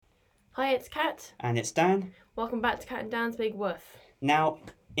Hi, it's Kat. And it's Dan. Welcome back to Kat and Dan's Big Woof. Now,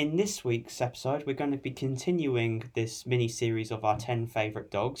 in this week's episode, we're going to be continuing this mini series of our 10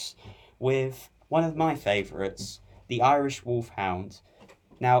 favourite dogs with one of my favourites, the Irish Wolfhound.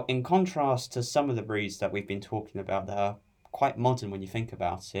 Now, in contrast to some of the breeds that we've been talking about that are quite modern when you think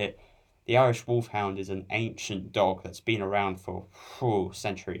about it, the Irish Wolfhound is an ancient dog that's been around for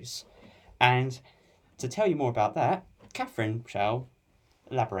centuries. And to tell you more about that, Catherine shall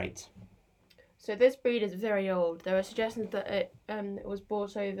elaborate. So this breed is very old. There are suggestions that it was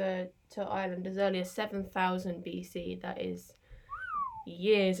brought over to Ireland as early as 7000 BC. That is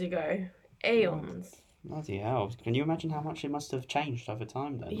years ago. Aeons. Bloody hell. Can you imagine how much it must have changed over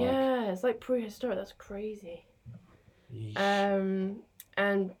time then? Yeah, it's like prehistoric. That's crazy. Yeesh.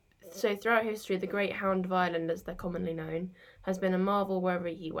 And so throughout history, the Great Hound of Ireland, as they're commonly known, has been a marvel wherever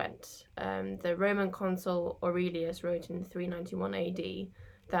he went. The Roman consul Aurelius wrote in 391 AD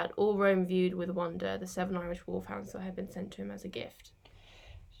that all Rome viewed with wonder the 7 Irish wolfhounds that had been sent to him as a gift.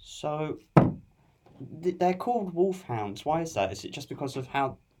 So, they're called wolfhounds. Why is that? Is it just because of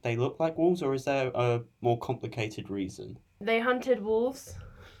how they look like wolves, or is there a more complicated reason? They hunted wolves.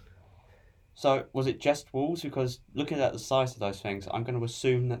 So, was it just wolves? Because looking at the size of those things, I'm going to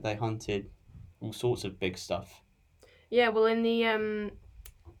assume that they hunted all sorts of big stuff. Yeah, well, in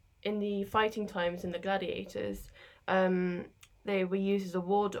the fighting times in the gladiators, they were used as a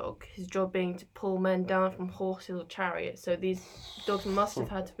war dog. His job being to pull men down from horses or chariots. So these dogs must have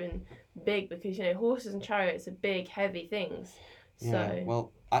had to have been big because horses and chariots are big, heavy things. Yeah. So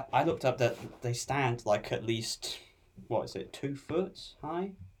Well, I looked up that they stand like at least 2 foot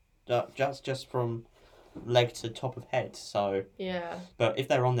high, just from leg to top of head. So yeah, but if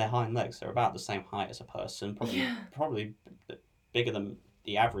they're on their hind legs, they're about the same height as a person, yeah. probably bigger than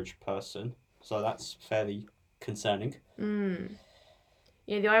the average person. So that's fairly concerning.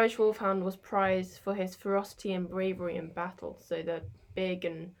 Yeah, the Irish Wolfhound was prized for his ferocity and bravery in battle. So they're big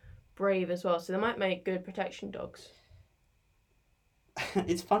and brave as well. So they might make good protection dogs.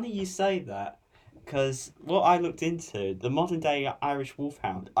 It's funny you say that because what I looked into, the modern day Irish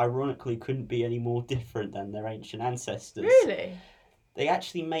Wolfhound, ironically, couldn't be any more different than their ancient ancestors. Really? They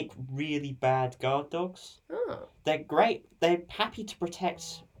actually make really bad guard dogs. Oh. They're great. They're happy to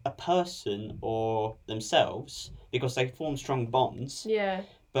protect a person or themselves because they form strong bonds. Yeah.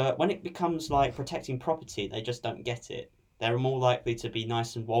 But when it becomes like protecting property, they just don't get it. They're more likely to be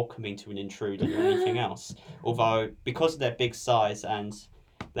nice and welcoming to an intruder than anything else. Although, because of their big size and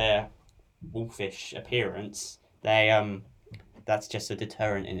their wolfish appearance, that's just a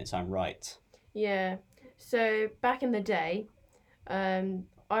deterrent in its own right. Yeah. So back in the day,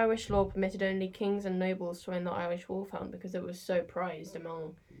 Irish law permitted only kings and nobles to own the Irish Wolfhound because it was so prized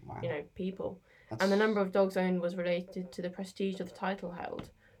among, Wow. people. That's... And the number of dogs owned was related to the prestige of the title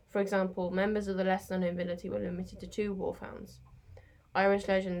held. For example, members of the lesser nobility were limited to 2 wolfhounds. Irish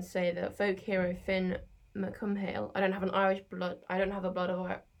legends say that folk hero Finn McCumhale. I don't have a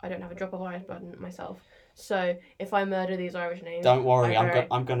drop of Irish blood in myself. So if I murder these Irish names, don't worry,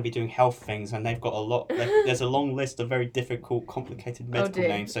 I'm going to be doing health things, and they've got a lot. There's a long list of very difficult, complicated medical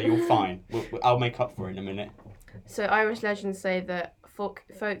names, so you're fine. I'll make up for it in a minute. So Irish legends say that folk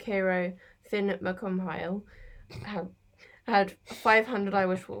hero Finn McCumhale had 500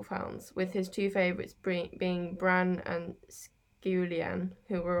 Irish wolfhounds, with his 2 favourites being Bran and Sculian,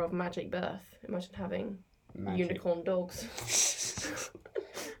 who were of magic birth. Imagine having unicorn dogs.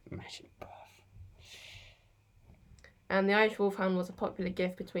 Magic birth. And the Irish Wolfhound was a popular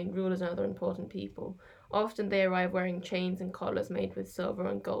gift between rulers and other important people. Often they arrive wearing chains and collars made with silver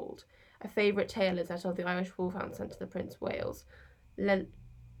and gold. A favourite tale is that of the Irish Wolfhound sent to the Prince of Wales,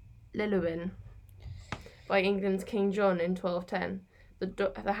 Llewellyn, by England's King John in 1210.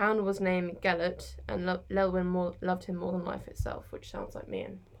 The hound was named Gelert, and Llewellyn loved him more than life itself, which sounds like me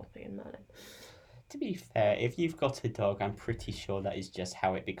and Poppy and Merlin. To be fair, if you've got a dog, I'm pretty sure that is just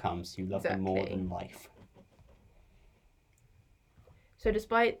how it becomes. You love them more than life. So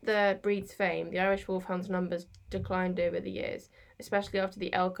despite the breed's fame, the Irish Wolfhound's numbers declined over the years, especially after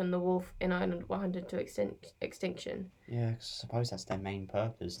the elk and the wolf in Ireland were hunted to extinction. Yeah, 'cause I suppose that's their main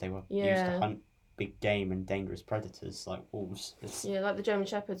purpose. They were used to hunt big game and dangerous predators like wolves. Yeah, like the German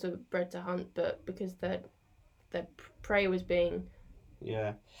Shepherds were bred to hunt, but because their prey was being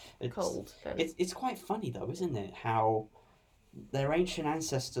cold. Then... It's quite funny though, isn't it? How their ancient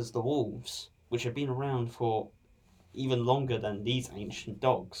ancestors, the wolves, which have been around for even longer than these ancient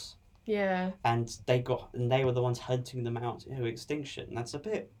dogs. Yeah. And they were the ones hunting them out to extinction. It's a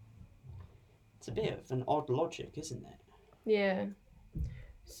bit of an odd logic, isn't it? Yeah.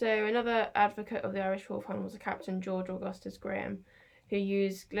 So another advocate of the Irish Wolfhound was Captain George Augustus Graham, who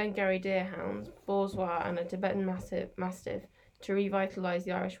used Glengarry Deerhounds, Bourgeois, and a Tibetan Mastiff to revitalise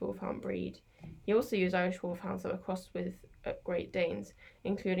the Irish Wolfhound breed. He also used Irish Wolfhounds that were crossed with Great Danes,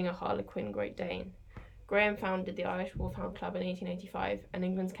 including a Harlequin Great Dane. Graham founded the Irish Wolfhound Club in 1885, and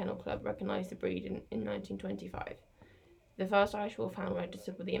England's Kennel Club recognised the breed in 1925. The first Irish Wolfhound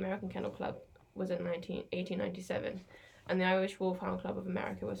registered with the American Kennel Club was in 1897, and the Irish Wolfhound Club of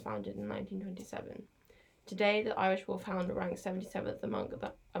America was founded in 1927. Today, the Irish Wolfhound ranks 77th among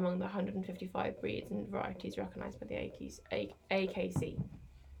the 155 breeds and varieties recognised by the AKC.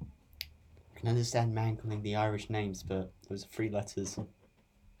 I can understand mangling the Irish names, but those are 3 letters.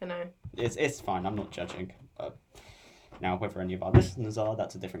 I know. It's fine, I'm not judging. But now, whether any of our listeners are,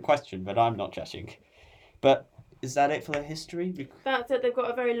 that's a different question, but I'm not judging. But is that it for the history? That's it. They've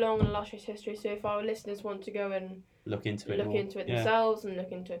got a very long and illustrious history, so if our listeners want to go and look into it themselves and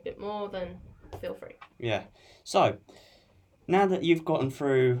look into it a bit more, then feel free. Yeah. So, now that you've gotten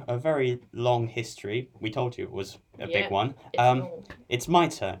through a very long history, we told you it was a big one, it's my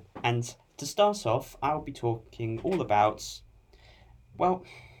turn. And to start off, I'll be talking all about, well,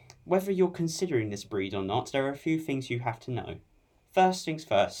 whether you're considering this breed or not, there are a few things you have to know. First things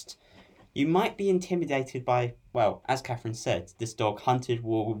first, you might be intimidated by, well, as Catherine said, this dog hunted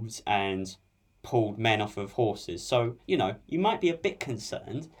wolves and pulled men off of horses. So, you might be a bit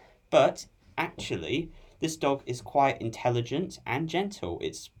concerned, but actually, this dog is quite intelligent and gentle.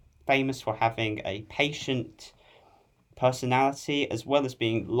 It's famous for having a patient personality, as well as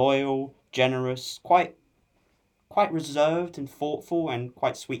being loyal, generous, quite reserved and thoughtful, and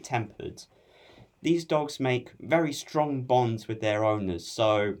quite sweet-tempered. These dogs make very strong bonds with their owners,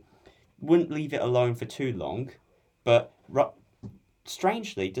 so wouldn't leave it alone for too long. But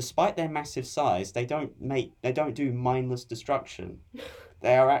strangely, despite their massive size, they don't do mindless destruction.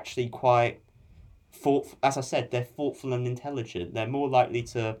 They are actually quite thoughtful. As I said, they're thoughtful and intelligent. They're more likely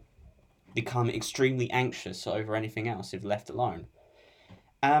to become extremely anxious over anything else if left alone.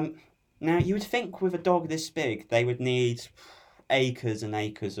 Now, you would think with a dog this big, they would need acres and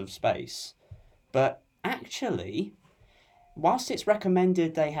acres of space. But actually, whilst it's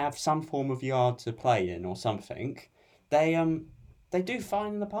recommended they have some form of yard to play in or something, they do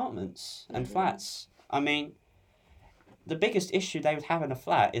fine in apartments and flats. I mean, the biggest issue they would have in a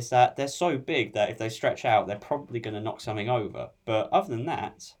flat is that they're so big that if they stretch out, they're probably going to knock something over. But other than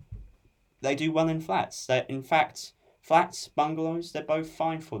that, they do well in flats. In fact, flats, bungalows, they're both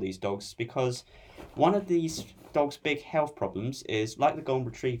fine for these dogs, because one of these dogs' big health problems is, like the Golden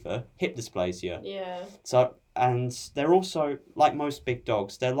Retriever, hip dysplasia. Yeah. So, and they're also, like most big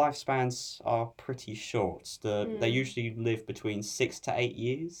dogs, their lifespans are pretty short. They usually live between 6 to 8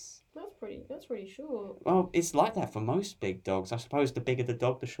 years. That's pretty short. Well, it's like that for most big dogs. I suppose the bigger the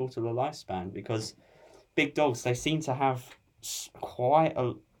dog, the shorter the lifespan, because big dogs, they seem to have quite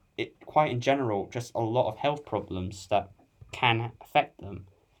in general, just a lot of health problems that can affect them.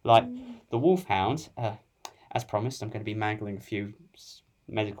 Like the Wolfhound, as promised, I'm going to be mangling a few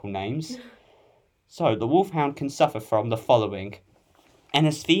medical names. So, the Wolfhound can suffer from the following: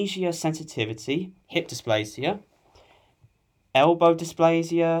 anesthesia sensitivity, hip dysplasia, elbow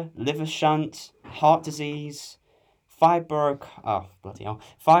dysplasia, liver shunt, heart disease,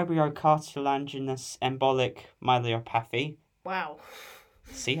 fibrocartilaginous embolic myelopathy. Wow.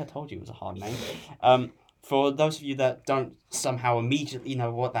 See, I told you it was a hard name. For those of you that don't somehow immediately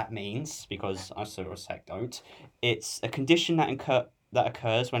know what that means, because I sort of don't, it's a condition that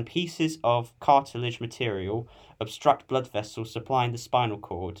occurs when pieces of cartilage material obstruct blood vessels supplying the spinal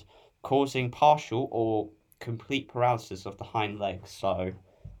cord, causing partial or complete paralysis of the hind legs. So,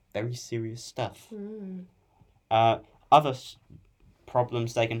 very serious stuff. Other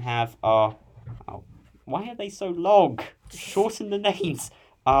problems they can have are... why are they so long? Shorten the names.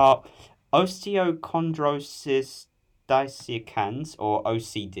 Osteochondrosis dissecans, or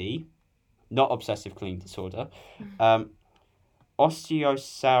OCD, not obsessive cleaning disorder.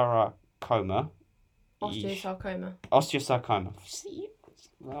 Osteosarcoma. Osteosarcoma. See?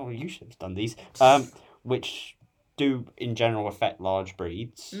 Well, you should have done these. Which do in general affect large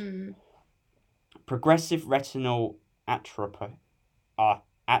breeds. Progressive retinal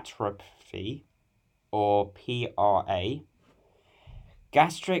atrophy, or PRA.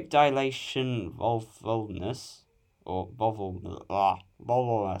 Gastric dilation volvulus, or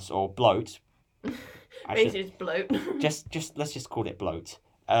bloat. Basically, it's bloat. Let's just call it bloat.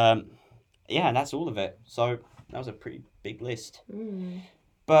 Yeah, that's all of it. So that was a pretty big list.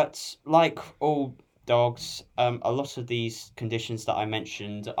 But like all dogs, a lot of these conditions that I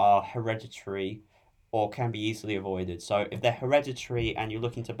mentioned are hereditary or can be easily avoided. So if they're hereditary and you're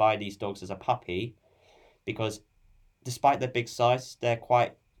looking to buy these dogs as a puppy, because despite their big size, they're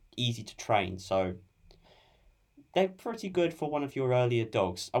quite easy to train. So they're pretty good for one of your earlier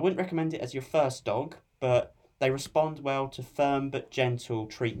dogs. I wouldn't recommend it as your first dog, but they respond well to firm but gentle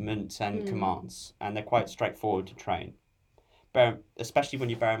treatment and commands, and they're quite straightforward to train. Especially when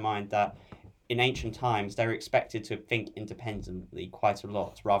you bear in mind that in ancient times they were expected to think independently quite a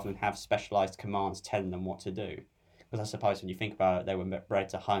lot rather than have specialised commands telling them what to do. Because I suppose when you think about it, they were bred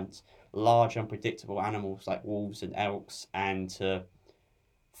to hunt large, unpredictable animals like wolves and elks and to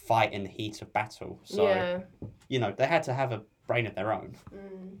fight in the heat of battle. So, they had to have a brain of their own.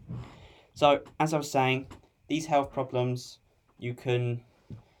 So, as I was saying, these health problems, you can,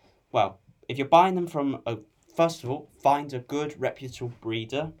 if you're buying them from first of all, find a good, reputable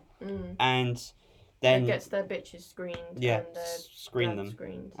breeder, and then it gets their bitches screened. Yeah, and screen them,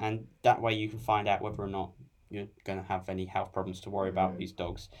 screened. And that way you can find out whether or not you're going to have any health problems to worry about with these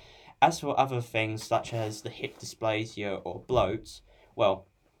dogs. As for other things such as the hip dysplasia or bloat, well,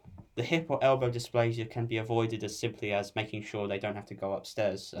 the hip or elbow dysplasia can be avoided as simply as making sure they don't have to go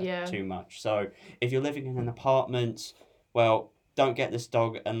upstairs too much. So if you're living in an apartment, well, don't get this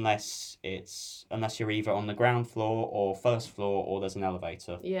dog unless you're either on the ground floor or first floor or there's an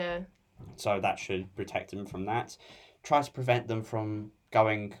elevator. Yeah. So that should protect them from that. Try to prevent them from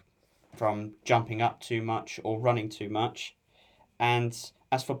jumping up too much or running too much. And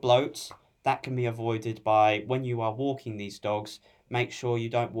as for bloat, that can be avoided by, when you are walking these dogs, make sure you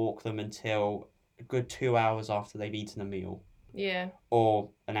don't walk them until a good 2 hours after they've eaten a meal. Yeah. Or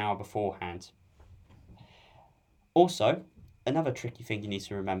an hour beforehand. Also, another tricky thing you need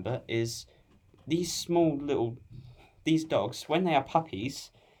to remember is these dogs, when they are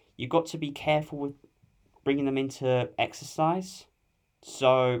puppies, you've got to be careful with bringing them into exercise.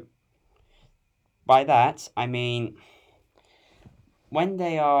 So, by that, I mean, when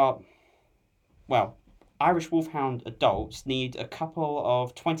they are, Irish Wolfhound adults need a couple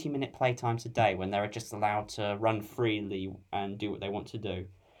of 20-minute playtimes a day when they're just allowed to run freely and do what they want to do.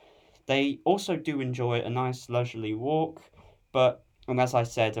 They also do enjoy a nice leisurely walk, and as I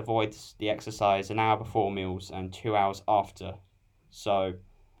said, avoid the exercise an hour before meals and 2 hours after. So,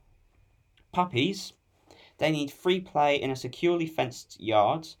 puppies, they need free play in a securely fenced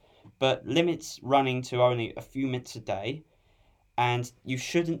yard, but limits running to only a few minutes a day, and you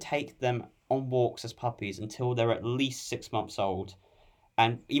shouldn't take them on walks as puppies until they're at least 6 months old.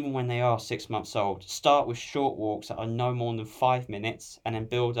 And even when they are 6 months old, start with short walks that are no more than 5 minutes and then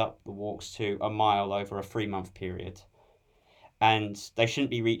build up the walks to a mile over a 3-month period. And they shouldn't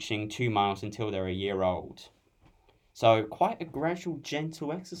be reaching 2 miles until they're a year old. So quite a gradual,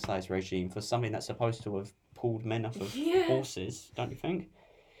 gentle exercise regime for something that's supposed to have pulled men off of horses, don't you think?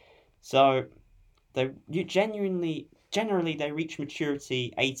 So generally they reach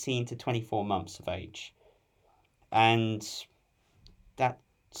maturity 18 to 24 months of age. And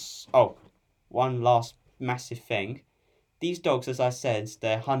that's one last massive thing. These dogs, as I said,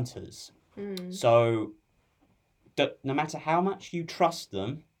 they're hunters. So no matter how much you trust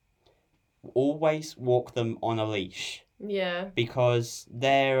them, always walk them on a leash. Yeah. Because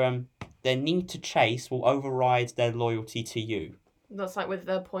their need to chase will override their loyalty to you. That's like with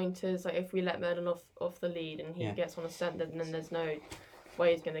the pointers. Like if we let Merlin off the lead and he gets on a scent, then there's no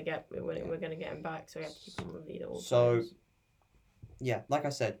way we're gonna get him back. So we have to keep him on the lead at all times. Yeah, like I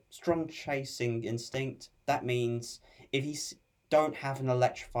said, strong chasing instinct. That means if you don't have an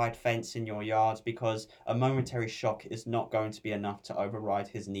electrified fence in your yard, because a momentary shock is not going to be enough to override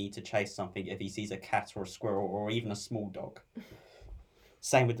his need to chase something if he sees a cat or a squirrel or even a small dog.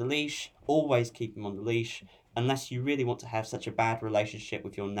 Same with the leash. Always keep him on the leash, unless you really want to have such a bad relationship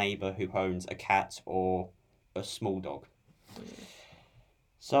with your neighbour who owns a cat or a small dog.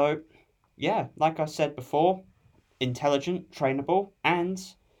 So, yeah, like I said before, intelligent, trainable, and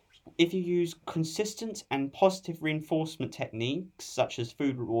if you use consistent and positive reinforcement techniques such as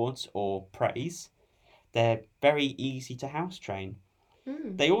food rewards or praise, they're very easy to house train.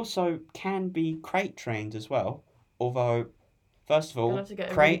 They also can be crate trained as well, although first of all, have to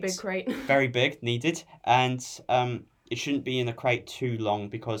get a really big crate. Very big, needed, and it shouldn't be in a crate too long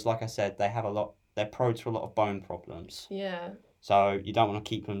because, like I said, they're prone to a lot of bone problems. Yeah. So you don't want to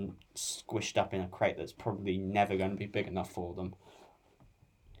keep them squished up in a crate that's probably never going to be big enough for them.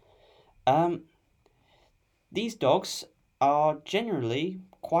 These dogs are generally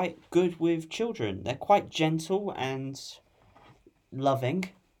quite good with children. They're quite gentle and loving,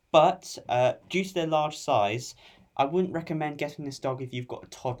 but due to their large size, I wouldn't recommend getting this dog if you've got a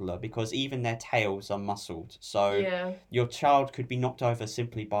toddler because even their tails are muscled. So your child could be knocked over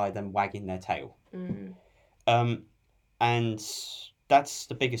simply by them wagging their tail. And that's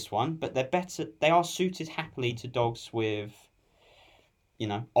the biggest one. But they're better. They are suited happily to dogs with,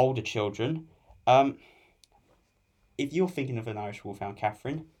 older children. If you're thinking of an Irish Wolfhound,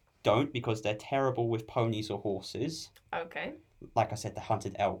 Catherine, don't, because they're terrible with ponies or horses. Okay. Like I said, the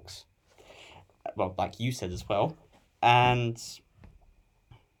hunted elks. Well, like you said as well. And,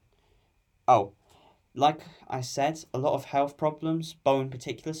 like I said, a lot of health problems, Bo in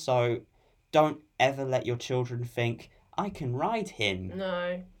particular, so don't ever let your children think, I can ride him.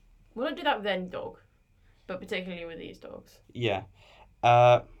 No. We don't do that with any dog, but particularly with these dogs. Yeah.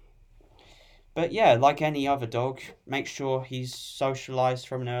 But yeah, like any other dog, make sure he's socialised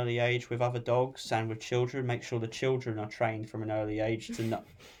from an early age with other dogs and with children. Make sure the children are trained from an early age to not...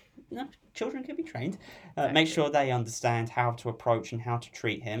 No, children can be trained. Make sure they understand how to approach and how to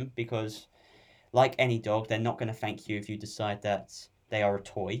treat him, because like any dog, they're not going to thank you if you decide that they are a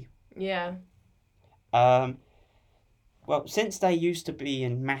toy. Yeah. Well, since they used to be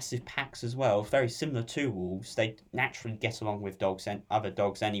in massive packs as well, very similar to wolves, they naturally get along with dogs and other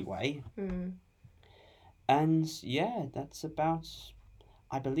dogs anyway. And yeah,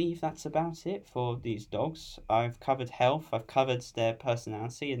 I believe that's about it for these dogs. I've covered health, I've covered their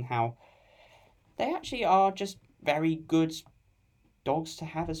personality and how they actually are just very good dogs to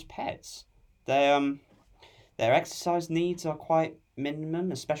have as pets. Their exercise needs are quite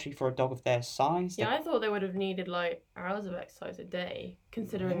minimum, especially for a dog of their size. Yeah, I thought they would have needed like hours of exercise a day,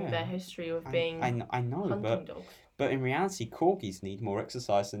 considering their history of being I know, hunting dogs. But in reality, corgis need more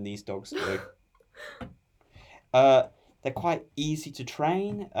exercise than these dogs do. They're quite easy to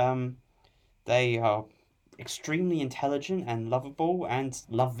train. They are extremely intelligent and lovable and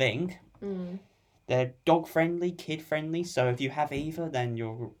loving. They're dog friendly, kid friendly. So if you have either, then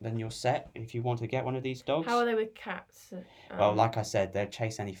you're set. If you want to get one of these dogs. How are they with cats? Well, like I said, they'll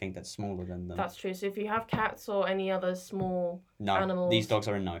chase anything that's smaller than them. That's true. So if you have cats or any other small animals, these dogs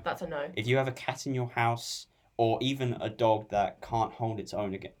are a no. That's a no. If you have a cat in your house, or even a dog that can't hold its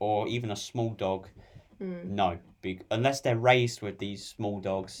own again, or even a small dog, no. Unless they're raised with these small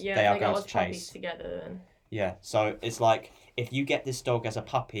dogs, they are going to chase. Together then. Yeah, so it's like if you get this dog as a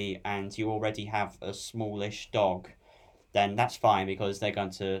puppy and you already have a smallish dog, then that's fine, because they're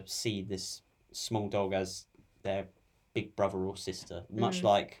going to see this small dog as their big brother or sister, much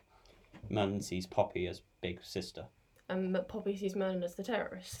like Merlin sees Poppy as big sister. And Poppy sees Merlin as the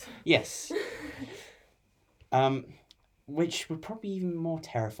terrorist. Yes. Which would probably be even more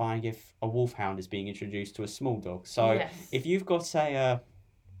terrifying if a wolfhound is being introduced to a small dog. So if you've got a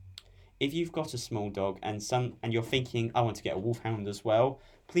small dog and you're thinking, I want to get a wolfhound as well,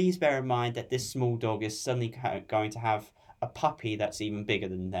 please bear in mind that this small dog is suddenly going to have a puppy that's even bigger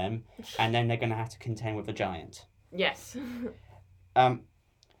than them, and then they're going to have to contend with a giant. Yes. And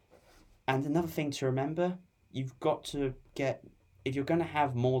another thing to remember, you've got to if you're going to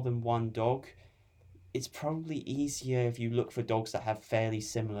have more than one dog, it's probably easier if you look for dogs that have fairly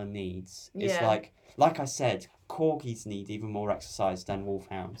similar needs. Yeah. It's like I said, corgis need even more exercise than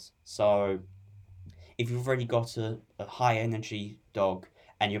wolfhounds. So if you've already got a high energy dog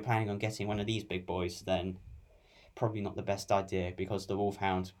and you're planning on getting one of these big boys, then probably not the best idea, because the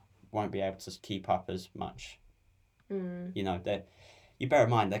wolfhound won't be able to keep up as much. You bear in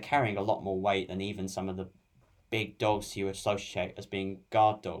mind they're carrying a lot more weight than even some of the big dogs you associate as being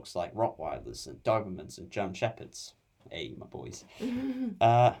guard dogs, like Rottweilers and Dobermans and German Shepherds. Hey, my boys.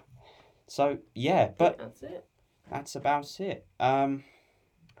 So yeah, but that's it. That's about it.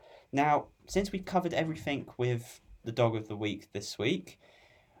 Now, since we've covered everything with the dog of the week this week,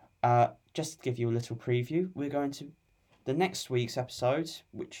 just to give you a little preview, we're going to the next week's episode,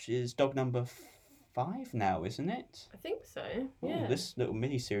 which is dog number 5 now, isn't it? I think so. Yeah. Ooh, this little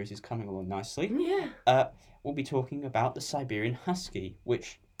mini series is coming along nicely. Yeah. We'll be talking about the Siberian Husky,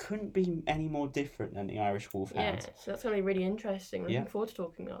 which couldn't be any more different than the Irish Wolfhound. Yeah, so that's going to be really interesting. Looking forward to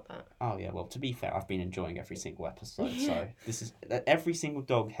talking about that. Oh yeah, well, to be fair, I've been enjoying every single episode, so every single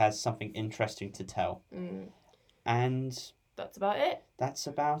dog has something interesting to tell. And that's about it. That's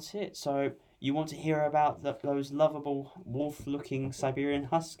about it. So you want to hear about those lovable wolf-looking Siberian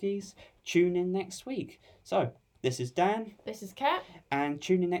Huskies? Tune in next week. So, this is Dan. This is Kat. And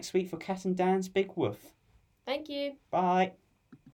tune in next week for Kat and Dan's Big Woof. Thank you. Bye.